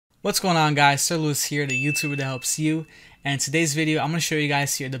What's going on, guys? Sir Lewis here, the YouTuber that helps you. And in today's video, I'm going to show you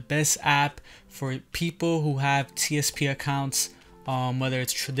guys here the best app for people who have TSP accounts, whether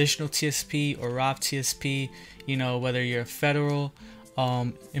it's traditional TSP or Roth TSP, whether you're a federal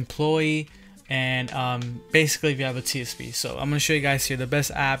employee, and basically if you have a TSP. So I'm going to show you guys here the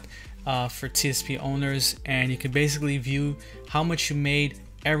best app for TSP owners, and you can basically view how much you made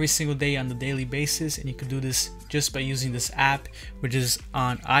every single day on the daily basis, and you can do this just by using this app, which is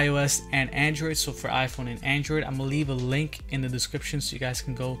on iOS and Android. So for iPhone and Android, I'm gonna leave a link in the description so you guys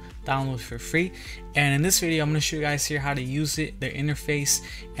can go download for free. And in this video, I'm gonna show you guys here how to use it, their interface,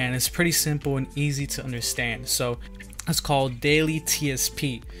 and it's pretty simple and easy to understand. So it's called Daily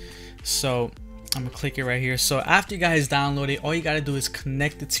TSP. So I'm gonna click it right here. So after you guys download it, all you gotta do is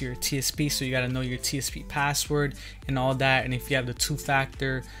connect it to your TSP. So you gotta know your TSP password and all that. And if you have the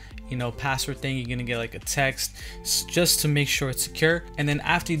two-factor password thing, you're gonna get like a text just to make sure it's secure. And then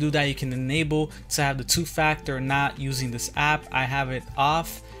after you do that, you can enable to have the two-factor or not using this app. I have it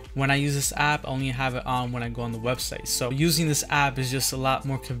off. When I use this app, I only have it on when I go on the website. So using this app is just a lot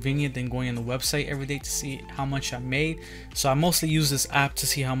more convenient than going on the website every day to see how much I made. So I mostly use this app to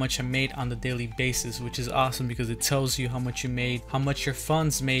see how much I made on the daily basis, which is awesome because it tells you how much you made, how much your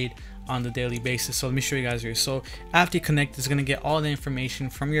funds made on the daily basis. So let me show you guys here. So after you connect, it's gonna get all the information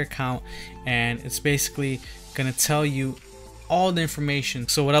from your account, and it's basically gonna tell you all the information.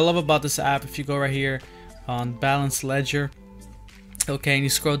 So what I love about this app, if you go right here on balance ledger, okay, and you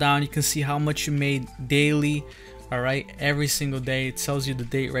scroll down, you can see how much you made daily. All right, every single day. It tells you the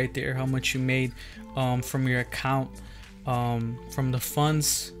date right there, how much you made from your account, from the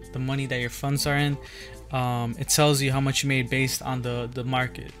funds, the money that your funds are in. It tells you how much you made based on the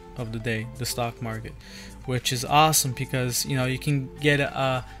market of the day, the stock market, which is awesome because you can get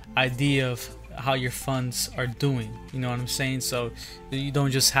a idea of how your funds are doing, you know what I'm saying? So you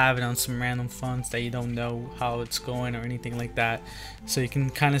don't just have it on some random funds that you don't know how it's going or anything like that. So you can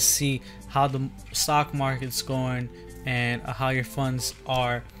kind of see how the stock market's going and how your funds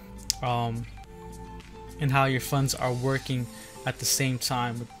are working at the same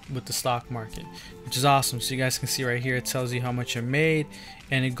time with the stock market, which is awesome. So you guys can see right here, it tells you how much you made,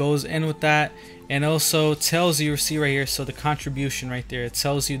 and it goes in with that, and also tells you, see right here, so the contribution right there, it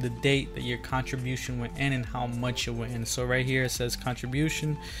tells you the date that your contribution went in and how much it went in. So right here it says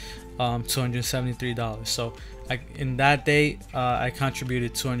contribution $273. So in that day I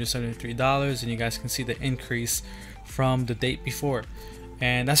contributed $273, and you guys can see the increase from the date before,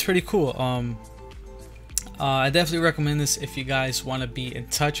 and that's pretty cool. I definitely recommend this if you guys want to be in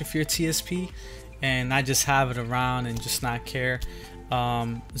touch with your TSP and not just have it around and just not care.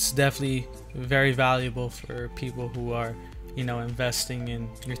 It's definitely very valuable for people who are investing in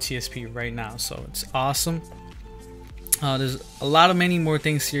your TSP right now. So it's awesome. There's a lot of many more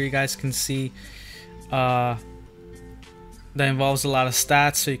things here you guys can see that involves a lot of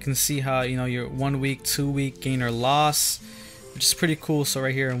stats. So you can see how your 1 week, 2 week gain or loss, which is pretty cool. So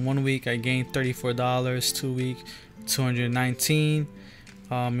right here in 1 week I gained $34, 2 week 219,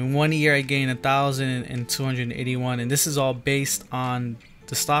 in 1 year I gained 1,281, and this is all based on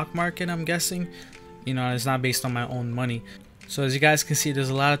the stock market, I'm guessing. It's not based on my own money. So as you guys can see, there's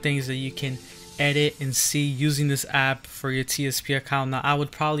a lot of things that you can edit and see using this app for your TSP account. Now I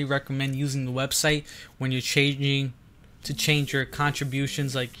would probably recommend using the website when you're change your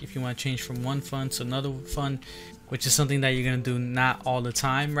contributions, like if you want to change from one fund to another fund, which is something that you're going to do not all the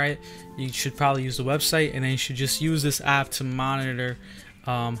time, right? You should probably use the website, and then you should just use this app to monitor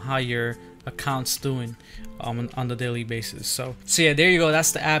how your account's doing on the daily basis. So yeah, there you go.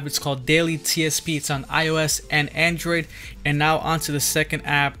 That's the app. It's called Daily TSP. It's on iOS and Android. And now onto the second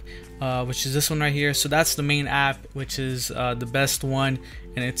app, which is this one right here. So that's the main app, which is the best one,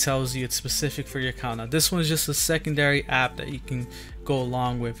 and it tells you it's specific for your account. Now this one is just a secondary app that you can go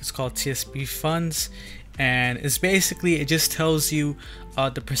along with. It's called TSP Funds, and it's basically, it just tells you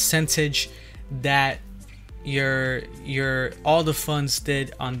the percentage that all the funds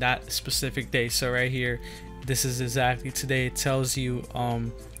did on that specific day. So right here, this is exactly today. It tells you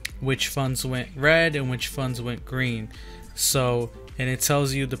which funds went red and which funds went green. So, and it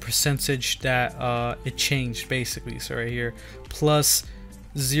tells you the percentage that it changed basically. So right here, plus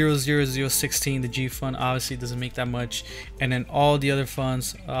 0.00016, the G fund obviously doesn't make that much, and then all the other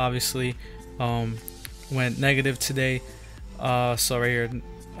funds obviously went negative today. So right here,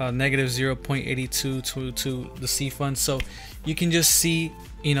 negative 0.82 to the C fund. So you can just see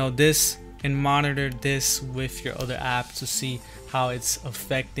this and monitor this with your other app to see how it's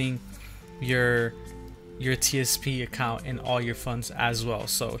affecting your TSP account and all your funds as well.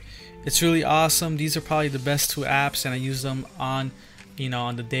 So it's really awesome. These are probably the best two apps, and I use them on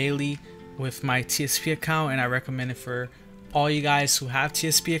on the daily with my TSP account, and I recommend it for all you guys who have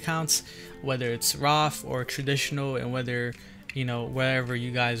TSP accounts, whether it's Roth or traditional, and whether wherever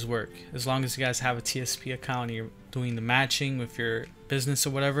you guys work. As long as you guys have a TSP account and you're doing the matching with your business or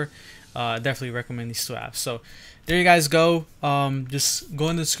whatever, definitely recommend these two apps. So there you guys go. Just go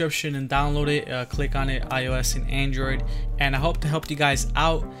in the description and download it. Click on it, iOS and Android. And I hope to help you guys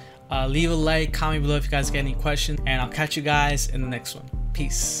out. Leave a like, comment below if you guys get any questions, and I'll catch you guys in the next one.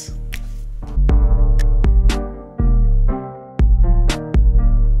 Peace.